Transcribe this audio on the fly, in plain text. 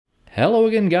Hello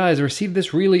again, guys. I received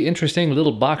this really interesting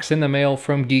little box in the mail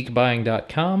from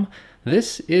geekbuying.com.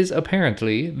 This is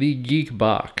apparently the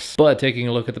GeekBox, but taking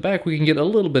a look at the back, we can get a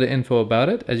little bit of info about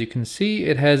it. As you can see,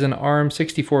 it has an ARM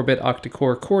 64-bit Octa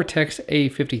Core Cortex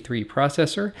A53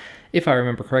 processor. If I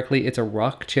remember correctly, it's a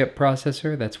Rockchip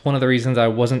processor. That's one of the reasons I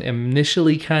wasn't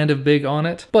initially kind of big on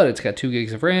it, but it's got 2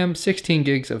 gigs of RAM, 16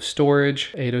 gigs of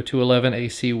storage, 802.11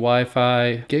 AC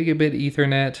Wi-Fi, gigabit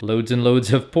Ethernet, loads and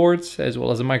loads of ports, as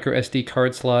well as a micro SD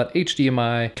card slot,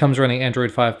 HDMI, comes running Android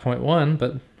 5.1,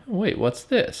 but wait, what's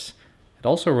this? It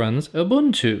also runs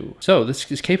Ubuntu. So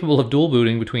this is capable of dual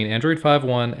booting between Android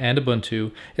 5.1 and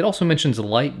Ubuntu. It also mentions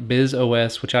Light Biz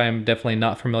OS, which I am definitely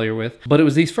not familiar with, but it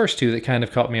was these first two that kind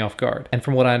of caught me off guard. And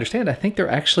from what I understand, I think they're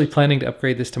actually planning to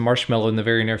upgrade this to Marshmallow in the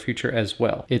very near future as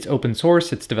well. It's open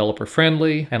source, it's developer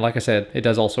friendly, and like I said, it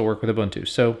does also work with Ubuntu,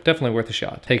 so definitely worth a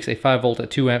shot. Takes a 5V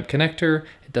at 2 amp connector.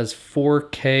 It does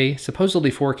 4K, supposedly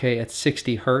 4K at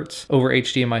 60 Hz over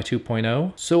HDMI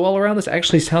 2.0. So all around, this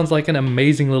actually sounds like an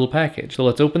amazing little package. So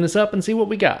let's open this up and see what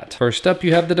we got. First up,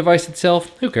 you have the device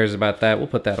itself. Who cares about that? We'll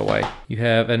put that away. You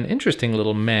have an interesting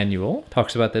little manual.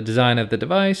 Talks about the design of the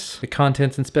device, the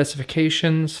contents and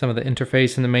specifications, some of the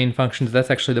interface and the main functions. That's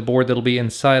actually the board that'll be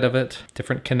inside of it.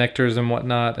 Different connectors and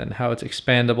whatnot, and how it's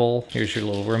expandable. Here's your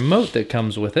little remote that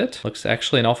comes with it. Looks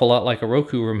actually an awful lot like a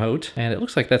Roku remote, and it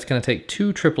looks like that's going to take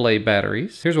 2 AAA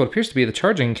batteries. Here's what appears to be the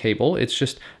charging cable. It's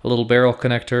just a little barrel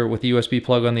connector with a USB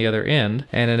plug on the other end.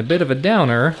 And in a bit of a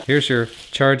downer, here's your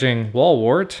charging wall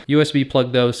wart. USB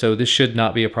plug though, so this should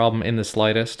not be a problem in the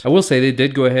slightest. I will say they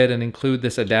did go ahead and include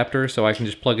this adapter, so I can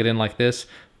just plug it in like this.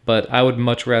 But I would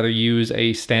much rather use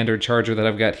a standard charger that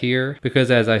I've got here,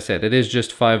 because as I said, it is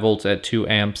just 5V at 2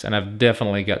 amps, and I've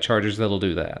definitely got chargers that'll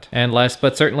do that. And last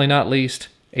but certainly not least,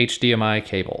 HDMI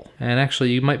cable. And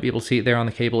actually, you might be able to see it there on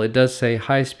the cable. It does say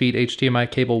high-speed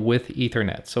HDMI cable with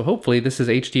Ethernet. So hopefully this is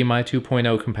HDMI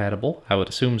 2.0 compatible. I would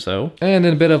assume so. And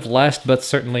in a bit of last but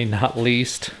certainly not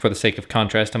least, for the sake of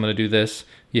contrast, I'm going to do this.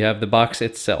 You have the box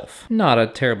itself. Not a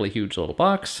terribly huge little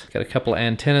box. Got a couple of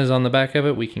antennas on the back of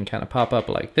it. We can kind of pop up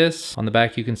like this. On the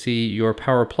back you can see your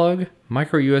power plug,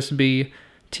 micro USB,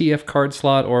 TF card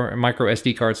slot or micro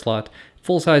SD card slot,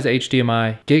 full-size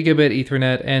HDMI, gigabit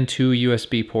Ethernet, and 2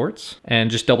 USB ports. And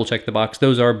just double check the box.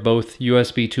 Those are both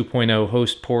USB 2.0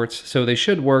 host ports, so they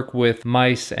should work with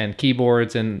mice and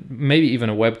keyboards and maybe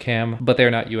even a webcam, but they're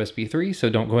not USB 3,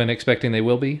 so don't go in expecting they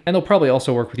will be. And they'll probably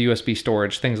also work with USB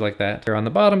storage, things like that. There on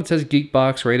the bottom it says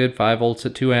GeekBox, rated 5V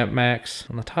at 2 amp max.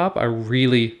 On the top, I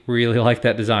really like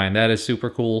that design. That is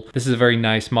super cool. This is a very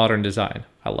nice modern design.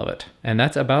 I love it. And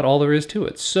that's about all there is to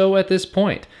it. So at this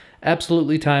point,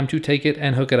 absolutely time to take it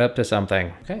and hook it up to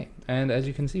something. Okay, and as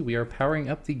you can see, we are powering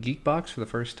up the GeekBox for the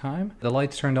first time. The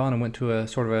lights turned on and went to a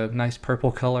sort of a nice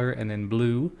purple color and then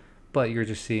blue, but you're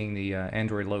just seeing the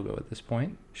Android logo at this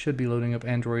point. Should be loading up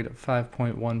Android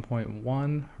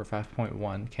 5.1.1 or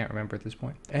 5.1, can't remember at this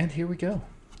point. And here we go.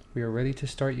 We are ready to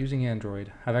start using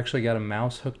Android. I've actually got a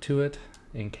mouse hooked to it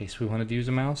in case we wanted to use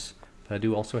a mouse, but I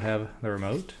do also have the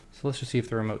remote. So let's just see if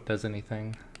the remote does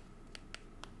anything.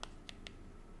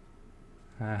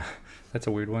 That's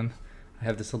a weird one. I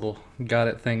have this little got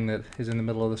it thing that is in the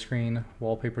middle of the screen,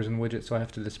 wallpapers and widgets, so I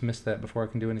have to dismiss that before I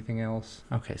can do anything else.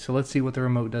 Okay, so let's see what the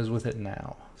remote does with it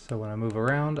now. So when I move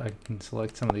around, I can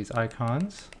select some of these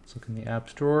icons. Let's look in the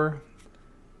apps drawer.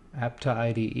 App to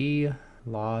IDE,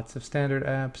 lots of standard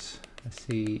apps. I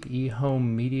see eHome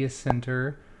Media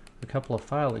Center, a couple of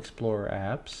File Explorer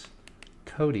apps,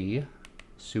 Kodi,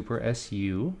 Super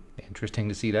SU, interesting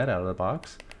to see that out of the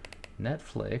box,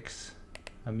 Netflix,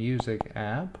 a music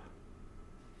app,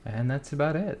 and that's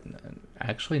about it.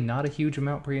 Actually not a huge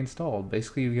amount pre-installed.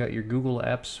 Basically you've got your Google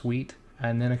Apps Suite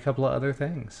and then a couple of other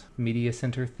things, Media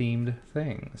Center themed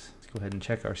things. Let's go ahead and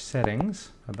check our settings.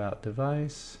 About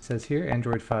device, it says here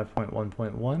Android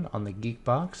 5.1.1 on the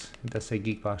GeekBox. It does say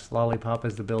GeekBox Lollipop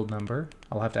as the build number.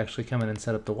 I'll have to actually come in and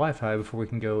set up the Wi-Fi before we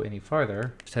can go any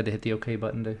farther. Just had to hit the OK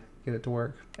button to get it to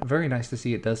work. Very nice to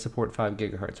see it does support 5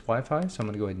 GHz Wi-Fi, so I'm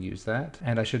going to go ahead and use that.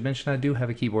 And I should mention I do have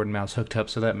a keyboard and mouse hooked up,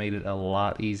 so that made it a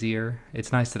lot easier.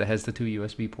 It's nice that it has the 2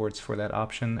 USB ports for that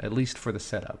option, at least for the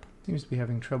setup. Seems to be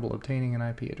having trouble obtaining an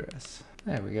IP address.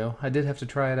 There we go. I did have to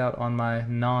try it out on my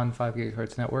non-5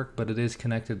 GHz network, but it is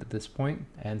connected at this point,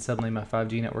 and suddenly my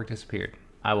 5G network disappeared.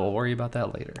 I will worry about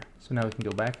that later. So now we can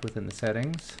go back within the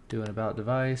settings, do an about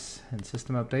device and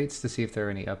system updates to see if there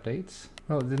are any updates.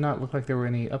 Well, it did not look like there were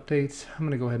any updates. I'm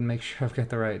going to go ahead and make sure I've got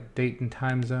the right date and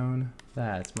time zone.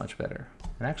 That's much better.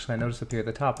 And actually I noticed up here at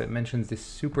the top it mentions the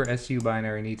Super SU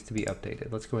binary needs to be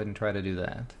updated. Let's go ahead and try to do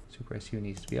that. Super SU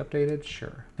needs to be updated,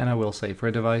 sure. And I will say, for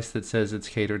a device that says it's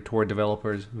catered toward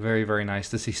developers, very, very nice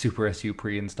to see Super SU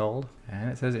pre-installed. And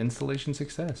it says installation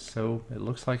success, so it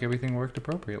looks like everything worked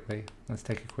appropriately. Let's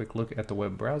take a quick look at the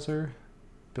web browser.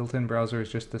 Built-in browser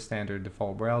is just the standard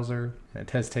default browser, and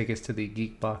it does take us to the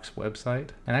GeekBox website.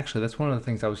 And actually, that's one of the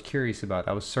things I was curious about.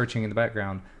 I was searching in the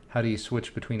background, how do you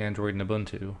switch between Android and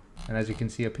Ubuntu? And as you can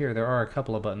see up here, there are a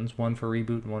couple of buttons, one for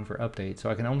reboot and one for update. So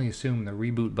I can only assume the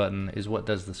reboot button is what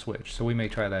does the switch. So we may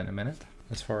try that in a minute.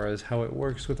 As far as how it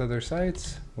works with other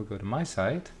sites, we'll go to my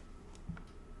site.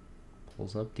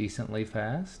 Pulls up decently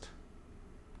fast.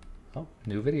 Oh,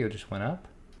 new video just went up.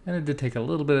 And it did take a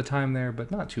little bit of time there,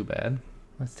 but not too bad.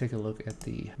 Let's take a look at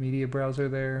the media browser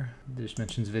there. It just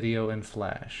mentions video and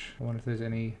Flash. I wonder if there's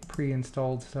any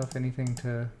pre-installed stuff, anything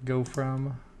to go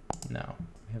from. No.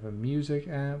 We have a music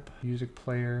app, music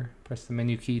player. Press the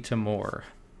menu key to more.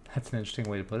 That's an interesting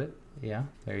way to put it. Yeah,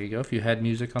 there you go. If you had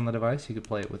music on the device, you could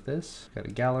play it with this. Got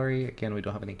a gallery. Again, we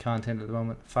don't have any content at the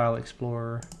moment. File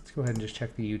Explorer. Let's go ahead and just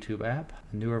check the YouTube app.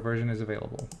 A newer version is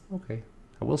available. Okay.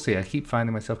 I will say I keep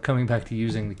finding myself coming back to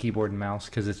using the keyboard and mouse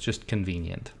because it's just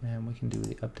convenient. And we can do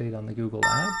the update on the Google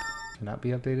app. Cannot be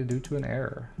updated due to an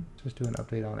error. Just do an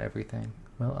update on everything.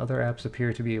 Well, other apps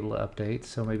appear to be able to update,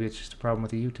 so maybe it's just a problem with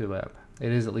the YouTube app.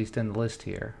 It is at least in the list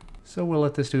here. So we'll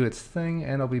let this do its thing,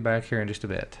 and I'll be back here in just a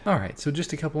bit. Alright, so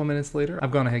just a couple of minutes later,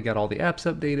 I've gone ahead and got all the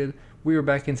apps updated. We are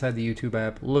back inside the YouTube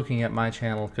app looking at my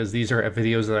channel because these are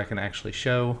videos that I can actually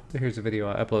show. So here's a video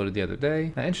I uploaded the other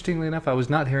day. Now, interestingly enough, I was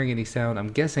not hearing any sound.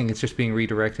 I'm guessing it's just being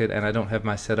redirected and I don't have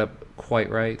my setup quite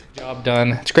right. Job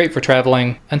done. It's great for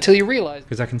traveling until you realize,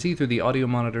 because I can see through the audio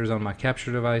monitors on my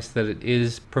capture device that it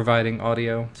is providing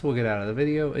audio. So we'll get out of the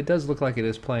video. It does look like it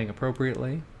is playing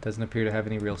appropriately. Doesn't appear to have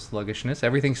any real sluggishness.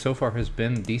 Everything so far has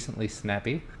been decently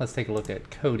snappy. Let's take a look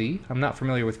at Kodi. I'm not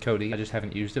familiar with Kodi. I just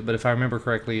haven't used it, but if I remember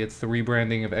correctly, it's the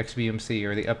rebranding of eMMC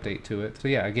or the update to it. So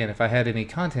yeah, again, if I had any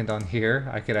content on here,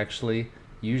 I could actually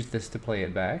use this to play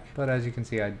it back. But as you can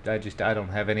see, I don't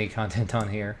have any content on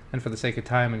here. And for the sake of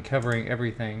time and covering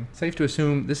everything, safe to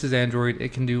assume this is Android.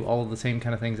 It can do all of the same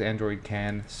kind of things Android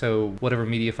can. So whatever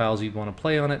media files you'd want to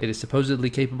play on it, it is supposedly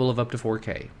capable of up to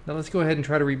 4K. Now let's go ahead and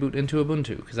try to reboot into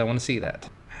Ubuntu because I want to see that.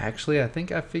 Actually, I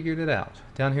think I figured it out.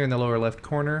 Down here in the lower left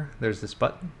corner, there's this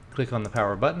button. Click on the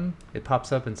power button. It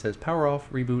pops up and says power off,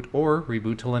 reboot, or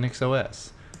reboot to Linux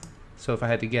OS. So if I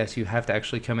had to guess, you have to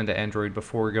actually come into Android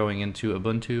before going into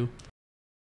Ubuntu.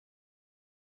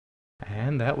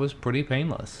 And that was pretty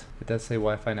painless. It does say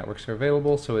Wi-Fi networks are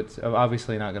available, so it's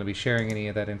obviously not going to be sharing any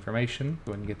of that information.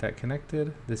 Go ahead and get that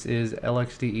connected. This is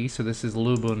LXDE, so this is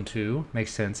Ubuntu.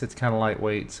 Makes sense. It's kind of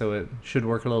lightweight, so it should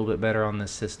work a little bit better on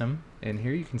this system. And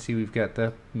here you can see we've got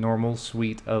the normal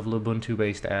suite of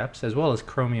Ubuntu-based apps, as well as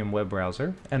Chromium web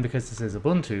browser. And because this is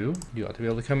Ubuntu, you ought to be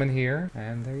able to come in here,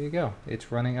 and there you go.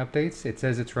 It's running updates. It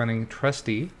says it's running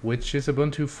Trusty, which is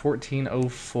Ubuntu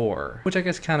 14.04, which I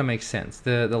guess kind of makes sense.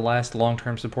 The last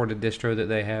long-term supported distro that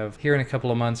they have. Here in a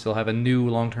couple of months, they'll have a new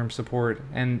long-term support,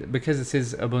 and because this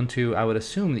is Ubuntu, I would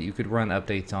assume that you could run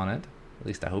updates on it. At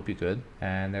least I hope you could.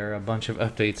 And there are a bunch of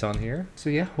updates on here.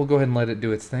 So yeah, we'll go ahead and let it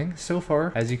do its thing. So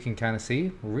far, as you can kind of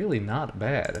see, really not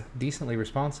bad. Decently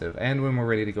responsive. And when we're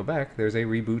ready to go back, there's a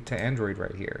reboot to Android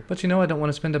right here. But you know, I don't want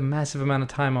to spend a massive amount of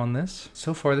time on this.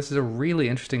 So far, this is a really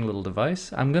interesting little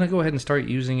device. I'm going to go ahead and start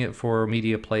using it for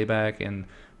media playback and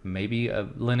maybe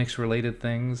Linux related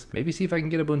things. Maybe see if I can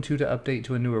get Ubuntu to update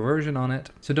to a newer version on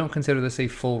it. So don't consider this a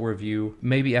full review.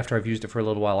 Maybe after I've used it for a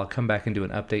little while, I'll come back and do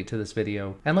an update to this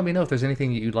video. And let me know if there's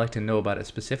anything that you'd like to know about it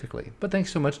specifically. But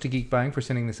thanks so much to GeekBuying for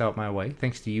sending this out my way.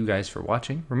 Thanks to you guys for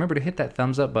watching. Remember to hit that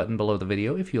thumbs up button below the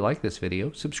video if you like this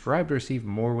video. Subscribe to receive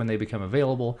more when they become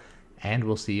available. And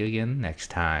we'll see you again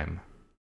next time.